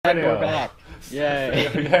And we're video. back.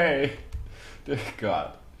 Yay. Yay. Dear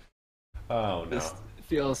God. Oh no. This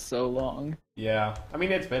feels so long. Yeah. I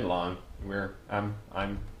mean, it's been long. I'm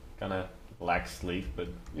gonna lack sleep, but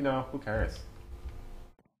you know, who cares?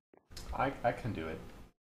 I can do it.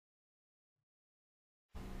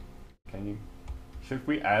 Can you? Should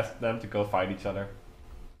we ask them to go fight each other?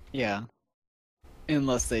 Yeah.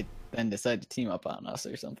 Unless they then decide to team up on us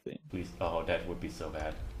or something. Please. Oh, that would be so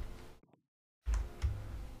bad.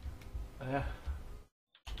 Yeah.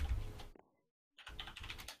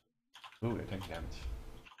 Ooh, they take damage.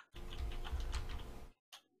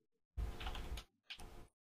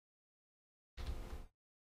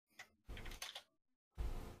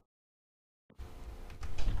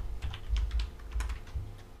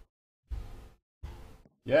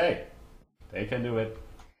 Yay! They can do it.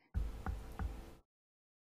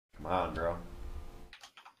 Come on, bro.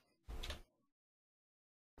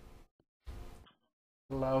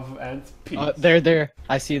 Love and peace. They're there.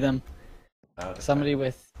 I see them. Oh, that's Somebody bad.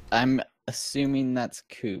 with. I'm assuming that's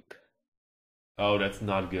Coop. Oh, that's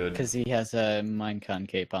not good. Because he has a Minecon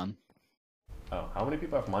cape on. Oh, how many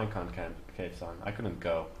people have Minecon capes on? I couldn't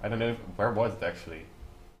go. I don't know where was it actually.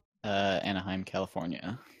 Anaheim,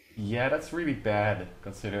 California. Yeah, that's really bad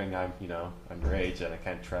considering I'm, you know, underage and I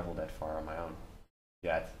can't travel that far on my own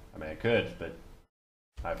yet. I mean, I could, but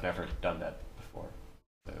I've never done that before.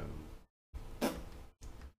 So,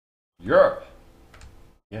 Europe.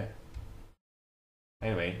 Yeah.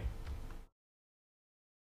 Anyway.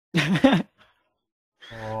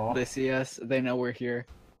 Oh, They see us. They know we're here.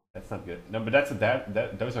 that's not good. No, but that's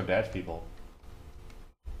a those are dad people.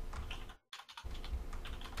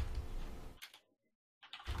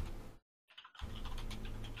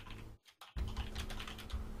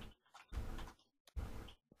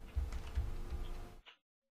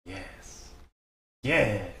 Yes.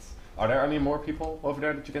 Yes. Are there any more people over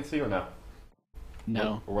there that you can see or no?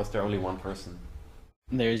 No. Or was there only one person?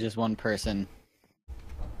 There's just one person.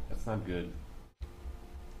 That's not good.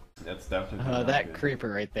 That's definitely not That good. creeper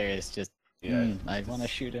right there is just. Yeah, I want to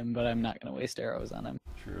shoot him, but I'm not going to waste arrows on him.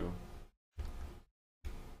 True.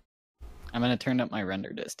 I'm going to turn up my render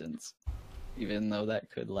distance. Even though that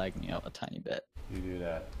could lag me out a tiny bit. You do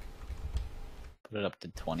that Put it up to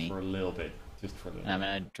 20. for a little bit, just for a little. And I'm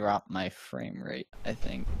going to drop my frame rate, I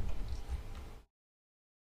think.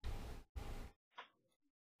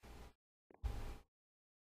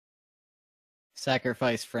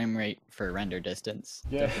 Sacrifice frame rate for render distance.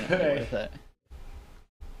 Yeah. Definitely worth it.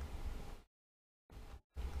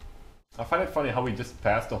 I find it funny how we just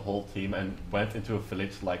passed the whole team and went into a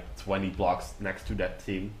village like 20 blocks next to that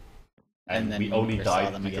team, and then we only never saw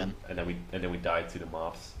died them to the- again. and then we died to the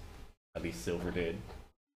mobs. At least Silver did.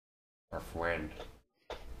 Our friend.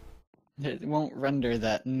 It won't render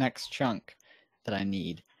that next chunk that I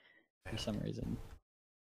need for some reason.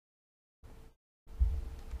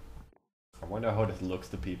 I wonder how this looks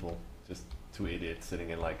to people. Just two idiots sitting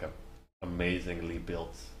in like a amazingly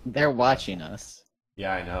built. They're watching us.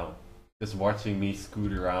 Yeah, I know. Just watching me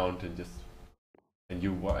scoot around and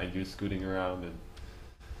you scooting around and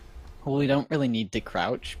Well, we don't really need to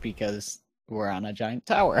crouch because we're on a giant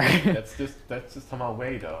tower. that's just on my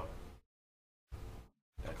way though.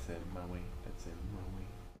 That's in my way. That's in my way.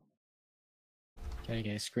 Gotta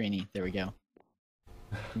get a screeny. There we go.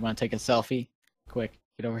 You want to take a selfie? Quick,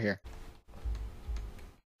 get over here.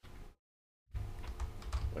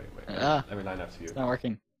 Wait. Let me line up to you. It's not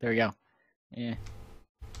working. There we go. Yeah.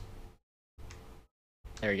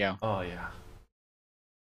 There we go. Oh yeah.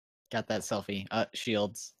 Got that selfie.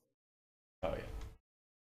 Shields. Oh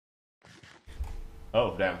yeah.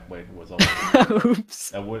 Oh damn! Wait, it was almost. Oops.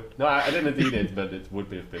 That would no, I didn't eat it, but it would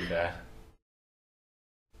have been bad.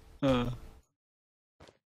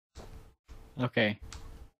 Okay.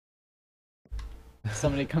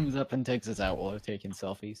 Somebody comes up and takes us out while we're taking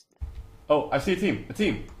selfies. Oh, I see a team. A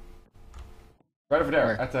team. Right over there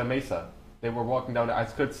Where? at the mesa. They were walking down. I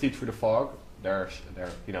could see through the fog. They're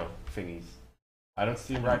you know thingies. I don't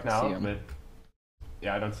see them right don't see now, 'em. but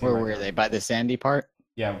yeah, I don't see. Where them right were now. they? By the sandy part?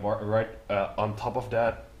 Yeah, right on top of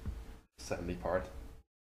that sandy part.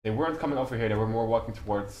 They weren't coming over here. They were more walking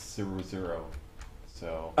towards 0-0.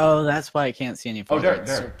 So. Oh, that's why I can't see any Oh, further.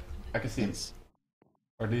 there. I can see him.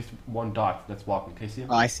 Or at least one dot that's walking. Can you see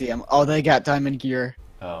him? Oh, I see them. Oh, they got diamond gear.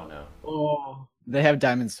 Oh no. Oh. They have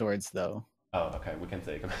diamond swords, though. Oh, okay. We can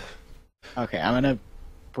take him. Okay, I'm gonna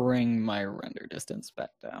bring my render distance back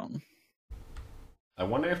down. I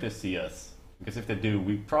wonder if they see us. Because if they do,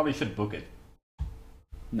 we probably should book it.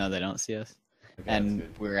 No, they don't see us. Okay, that's And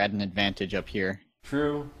good. we're at an advantage up here.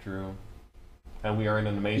 True. And we are in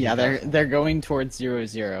an amazing. Yeah, castle. they're going towards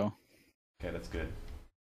 0-0. Okay, that's good.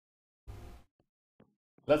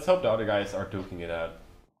 Let's hope the other guys are duking it out.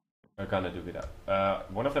 Are gonna duke it out.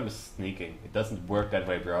 One of them is sneaking. It doesn't work that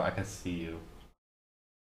way, bro. I can see you.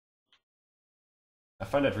 I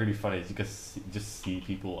find that really funny. You can just see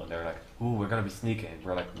people and they're like, "Ooh, we're gonna be sneaking."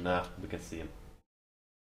 We're like, "Nah, we can see him."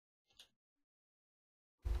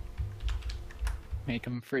 Make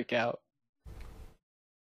them freak out.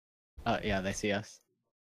 Yeah, they see us.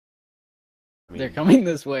 I mean, They're coming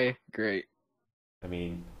this way. Great. I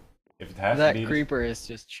mean, if it has That to be, creeper is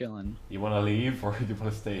just chilling. you want to leave or you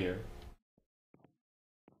want to stay here?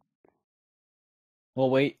 We'll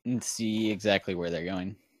wait and see exactly where they're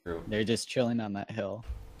going. True. They're just chilling on that hill.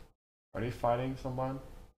 Are they fighting someone?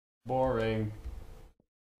 Boring.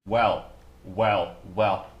 Well.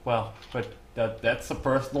 But that's a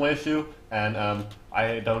personal issue, and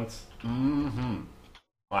I don't.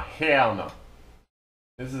 Oh, hell no.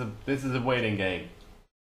 This is a waiting game.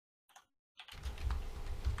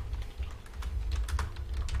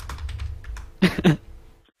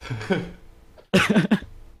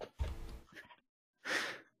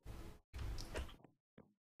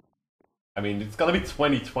 I mean, it's gonna be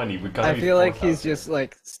 2020. We're gonna. I be feel like forced out he's there. just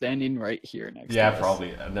like standing right here next Yeah, to us.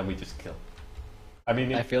 probably, and then we just kill. I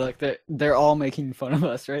mean, I feel like they're all making fun of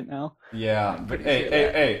us right now. yeah, I'm but pretty sure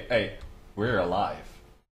that- hey, we're alive.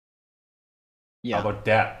 Yeah. How about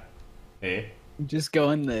that? Eh? Just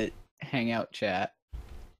go in the hangout chat.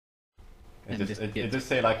 And And just, just get- just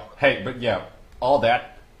say like, hey, but yeah, all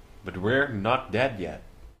that, but we're not dead yet.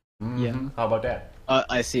 Yeah. How about that?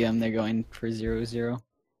 I see them. They're going for 0-0.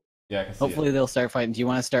 Yeah, I can see Hopefully it. they'll start fighting. Do you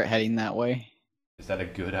want to start heading that way? Is that a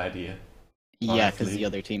good idea? Yeah, because Honestly. the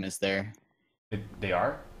other team is there. They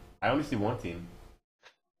are? I only see one team.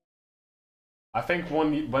 I think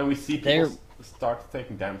when we see people They're- start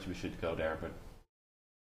taking damage, we should go there, but...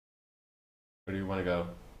 Where do you want to go?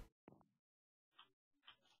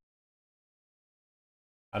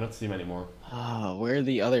 I don't see them anymore. Oh, where are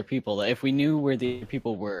the other people? If we knew where the other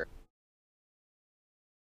people were.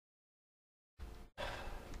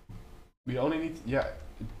 We only need... Yeah,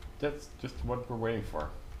 that's just what we're waiting for.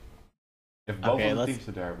 If both Okay, of the let's- teams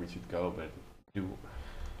are there, we should go, but...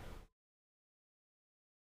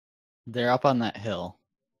 They're up on that hill.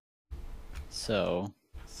 So,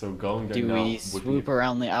 So going there do now we would swoop be...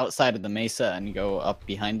 around the outside of the mesa and go up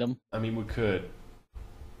behind them? I mean, we could.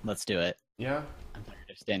 Let's do it. Yeah? I'm tired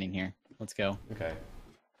of standing here. Let's go. Okay.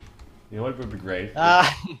 You know what would be great?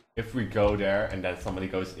 Ah! If we go there and then somebody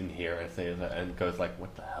goes in here and says and goes like,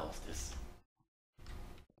 "What the hell is this?"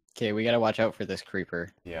 Okay, we gotta watch out for this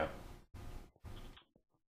creeper, Yeah.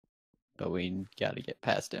 but we gotta get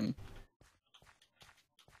past him.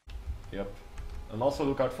 Yep. And also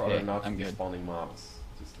look out for Okay, other not I'm good. spawning mobs.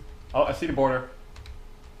 Just... Oh, I see the border.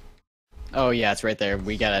 Oh yeah, it's right there.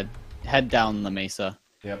 We gotta head down the mesa.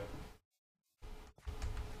 Yep.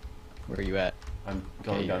 Where are you at? I'm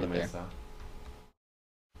going down the you're right mesa.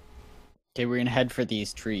 Okay, we're gonna head for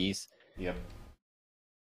these trees Yep.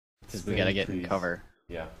 because we gotta get in Trees. cover.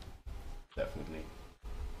 Yeah. Definitely.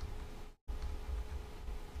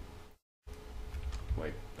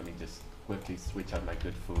 Wait, let me just quickly switch out my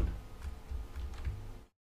good food.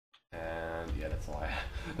 And yeah, that's all I have.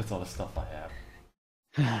 That's all the stuff I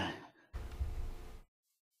have.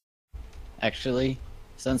 Actually,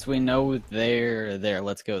 since we know they're there,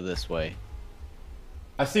 let's go this way.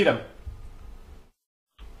 I see them.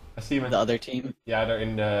 I see them. The other team? Yeah, they're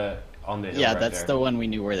in the on the hill Yeah, right that's there. the one we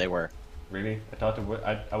knew where they were. Really? I thought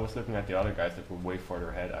I was looking at the other guys that were way further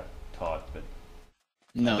ahead. I thought, but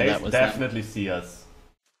No, they that was them. definitely see us.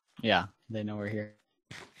 Yeah, they know we're here.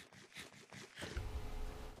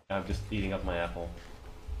 I'm just eating up my apple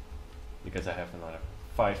because I have another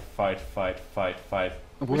fight.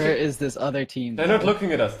 Where is this other team? They're though? not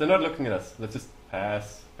looking at us. They're not looking at us. Let's just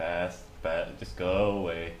pass. Just go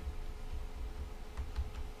away.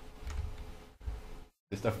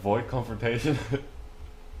 Just avoid confrontation.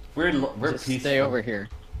 we're Just peaceful. stay over here.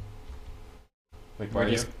 Wait, where are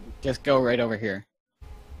you? Just go right over here.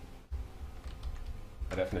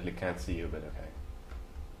 I definitely can't see you, but okay.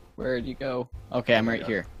 Where'd you go? Okay, I'm There right you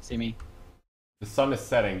go. here. See me? The sun is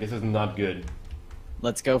setting. This is not good.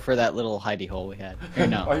 Let's go for that little hidey hole we had. Or Are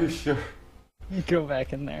no, you sure? go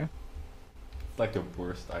back in there. It's like the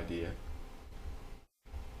worst idea.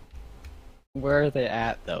 Where are they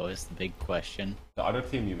at, though, is the big question. The other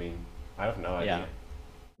team, you mean? I have no idea. Yeah.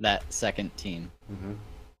 That second team. Mm-hmm.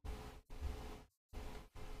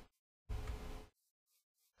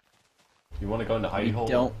 You want to go in the hidey We hole?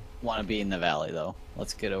 don't want to be in the valley, though.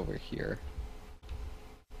 Let's get over here.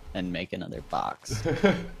 And make another box. Just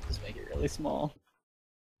make it really small.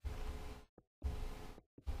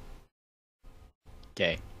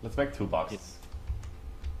 Okay. Let's make 2 boxes.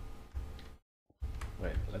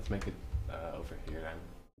 Wait, let's make it over here then.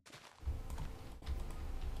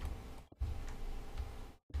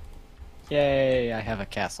 Yay, I have a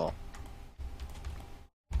castle.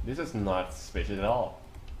 This is not suspicious at all.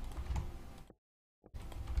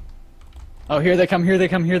 Oh, here they come, here they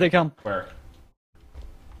come, here they come. Where?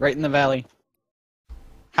 Right in the valley.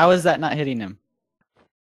 How is that not hitting him?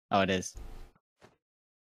 Oh, it is.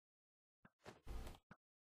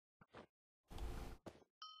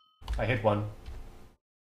 I hit one.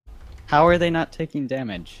 How are they not taking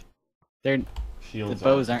damage? They're Shields the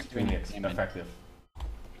bows aren't extremely doing damage. effective.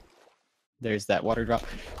 There's that water drop.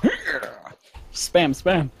 Spam,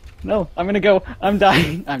 spam. No, I'm gonna go. I'm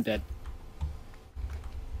dying. I'm dead.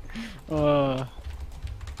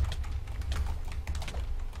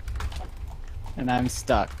 And I'm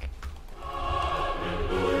stuck.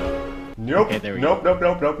 Nope. Okay, there we nope. go. Nope.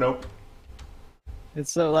 Nope. Nope. Nope.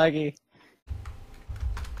 It's so laggy.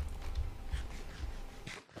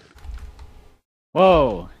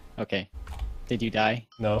 Whoa. Okay. Did you die?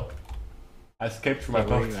 No. I escaped from my Okay,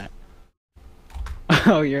 where boat. are you at?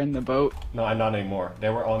 Oh, you're in the boat? No, I'm not anymore. They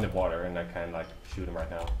were on the water, and I can't like shoot them right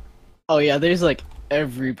now. Oh yeah, there's like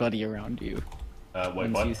everybody around you. Wait,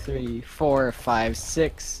 1, what? 2, 3, 4, 5,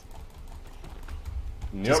 6.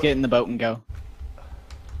 Nope. Just get in the boat and go.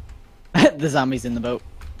 The zombie's in the boat.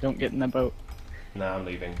 Don't get in the boat. Nah, I'm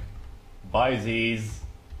leaving. Bye, Z's.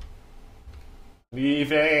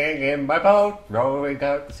 Leaving in my boat, rowing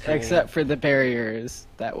out the stream. Except for the barriers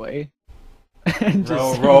that way. And Row,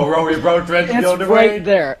 just- row, row, we boat ready to go It's the right way.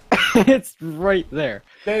 there. It's right there.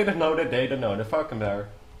 They don't know that, they don't know. The fucking there.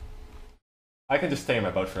 I can just stay in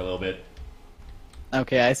my boat for a little bit.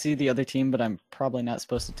 Okay, I see the other team, but I'm probably not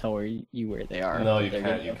supposed to tell where they are. No, you They're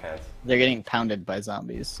can't, getting- you can't. They're getting pounded by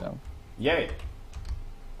zombies, so. Yay.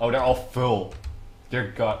 Oh, they're all full.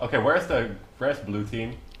 Dear God. Okay, where's blue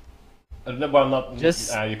team? Well, not.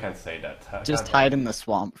 Just- you can't say that. Just Can't- hide in the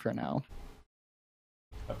swamp for now.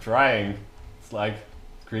 I'm trying. It's like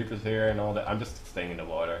creepers here and all that. I'm just staying in the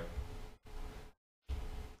water.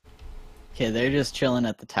 Okay, they're just chilling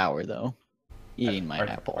at the tower, though. Eating my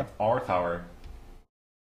apple. At our tower.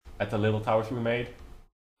 At the little towers we made.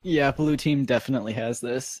 Yeah, blue team definitely has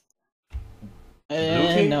this.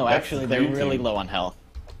 team? No, That's actually, they're green really team. low on health.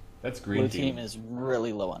 That's green Blue team. team is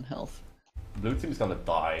really low on health. Blue team's gonna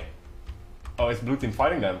die. Oh, is blue team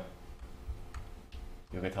fighting them?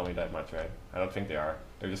 You can tell me that much, right? I don't think they are.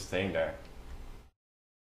 They're just staying there.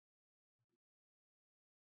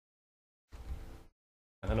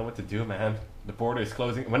 I don't know what to do, man. The border is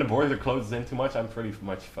closing. When the border closes in too much, I'm pretty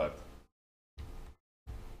much fucked.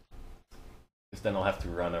 Because then I'll have to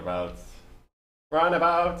run about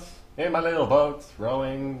in my little boat,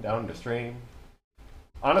 rowing down the stream.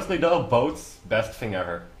 Honestly, though, boats, best thing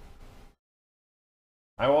ever.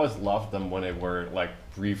 I always loved them when they were like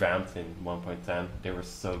revamped in 1.10. They were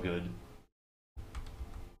so good.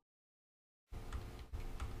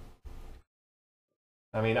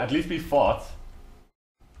 I mean, at least we fought.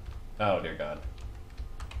 Oh dear God.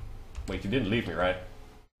 Wait, you didn't leave me, right?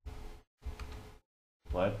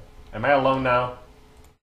 What? Am I alone now?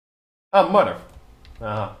 Oh, mother!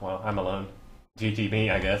 Ah, well, I'm alone. GG me,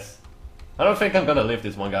 I guess. I don't think I'm gonna live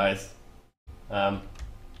this one, guys. To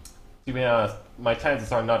be honest, my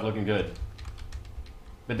chances are not looking good.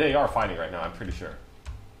 But they are fighting right now, I'm pretty sure.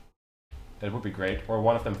 That would be great. Or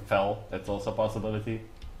one of them fell, that's also a possibility.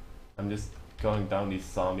 I'm just going down these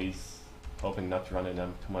zombies, hoping not to run into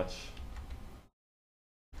them too much.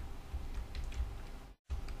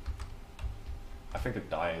 I think they're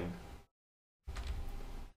dying.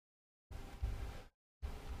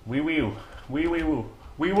 Wee wee wee wee woo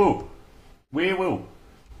wee woo wee woo.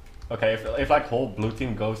 Okay, if like whole blue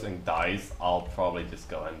team goes and dies, I'll probably just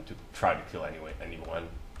go and try to kill anyone.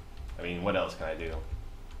 I mean, what else can I do?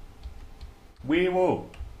 Wee woo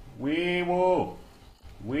wee woo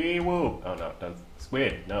wee woo. Oh no, don't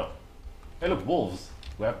squid. No. Hey, look, wolves.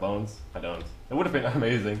 We have bones. I don't. It would have been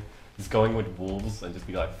amazing just going with wolves and just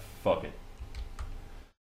be like, fuck it.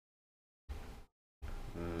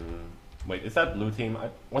 Wait, is that blue team?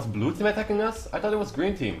 Was blue team attacking us? I thought it was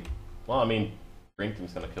green team. Well, I mean, green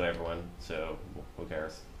team's gonna kill everyone, so who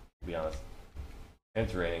cares, to be honest.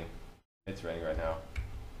 It's raining. It's raining right now.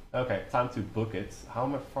 Okay, time to book it. How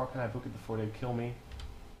far can I book it before they kill me?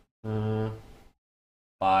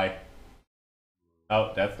 Bye.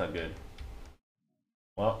 Oh, that's not good.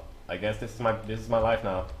 Well, I guess this is my life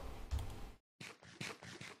now.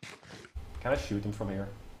 Can I shoot him from here?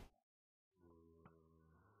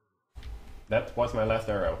 That was my last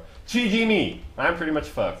arrow. GG me! I'm pretty much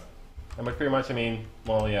fucked. And by pretty much I mean,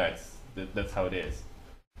 well, yeah, that's how it is.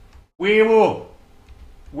 Wee woo!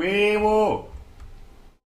 Wee woo!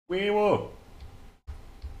 Wee woo!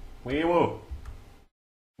 Wee woo!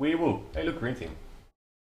 Wee woo! Hey, look, green team.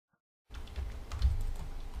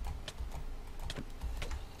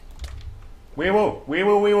 Wee woo! Wee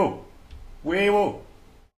woo! Wee woo! Wee woo!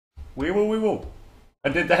 Wee woo! Wee woo! I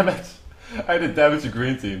did damage. I did damage to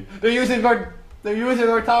green team. They're using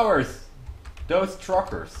our towers. Those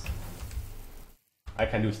truckers. I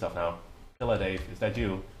can do stuff now. Killer Dave, is that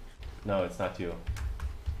you? No, it's not you.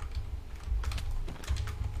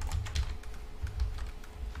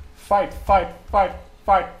 Fight! Fight! Fight!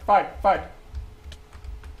 Fight! Fight! Fight!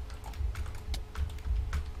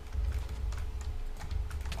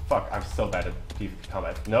 Fuck, I'm so bad at PvP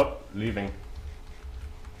combat. Nope, leaving.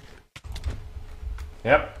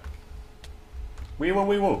 Yep. Wee woo,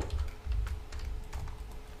 wee woo.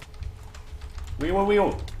 Wee woo, wee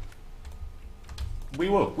woo. Wee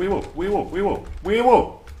woo, wee woo, wee woo, wee woo, wee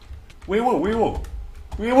woo. Wee woo, wee woo.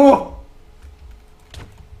 Wee woo.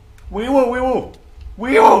 Wee woo, wee woo.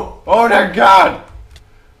 Wee woo. Oh my god.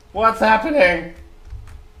 What's happening?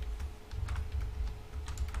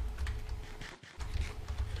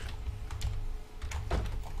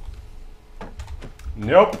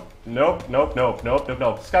 Nope. Nope, nope, nope, nope, nope,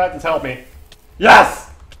 nope. Skeletons, help me. Yes!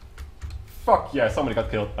 Fuck yeah, somebody got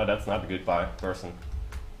killed. Oh, that's not a goodbye person.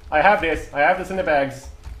 I have this in the bags.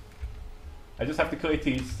 I just have to kill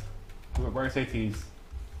ATs. Where's ATs?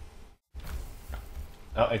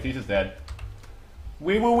 Oh, ATs is dead.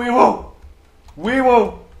 Wee woo, wee woo! Wee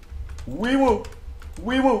woo! Wee woo!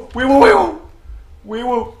 Wee woo! Wee woo, wee woo! Wee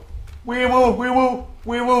woo! Wee woo, wee woo!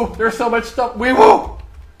 Wee woo! There's so much stuff! Wee woo!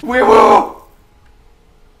 Wee woo!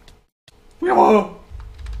 Wee woo!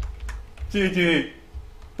 GG!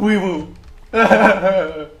 Wee woo!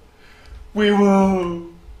 Wee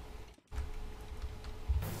woo!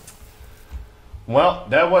 Well,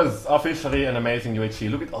 that was officially an amazing UHC.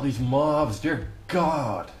 Look at all these mobs, dear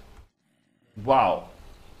god! Wow.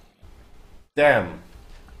 Damn.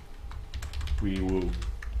 Wee woo.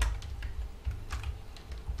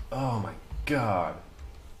 Oh my god.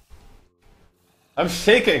 I'm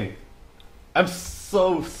shaking! I'm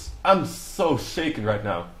so shaking right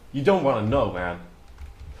now. You don't want to know, man.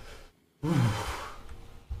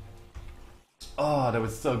 Oh, that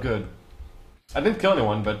was so good. I didn't kill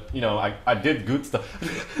anyone, but, you know, I did good stuff.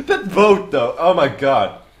 That boat, though. Oh my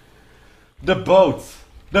god. The boat.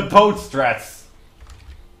 The boat strats.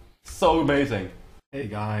 So amazing. Hey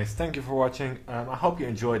guys, thank you for watching. I hope you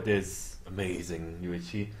enjoyed this amazing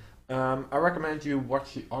UHC. I recommend you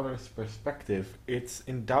watch the other's perspective. It's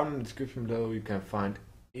down in the description below. You can find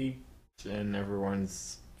each and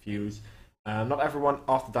everyone's views. Not everyone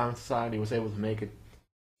of the Diamond Society was able to make it.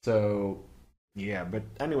 So yeah, but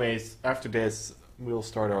anyways, after this we'll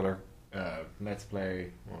start other Let's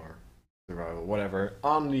Play or survival, whatever,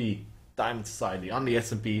 on the Diamond Society, on the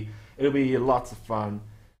SMP. It'll be lots of fun.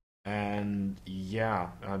 And yeah,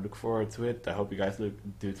 I look forward to it. I hope you guys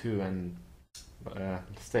do too, and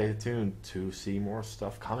stay tuned to see more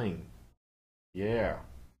stuff coming. Yeah,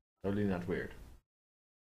 totally not weird.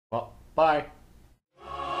 Well, bye.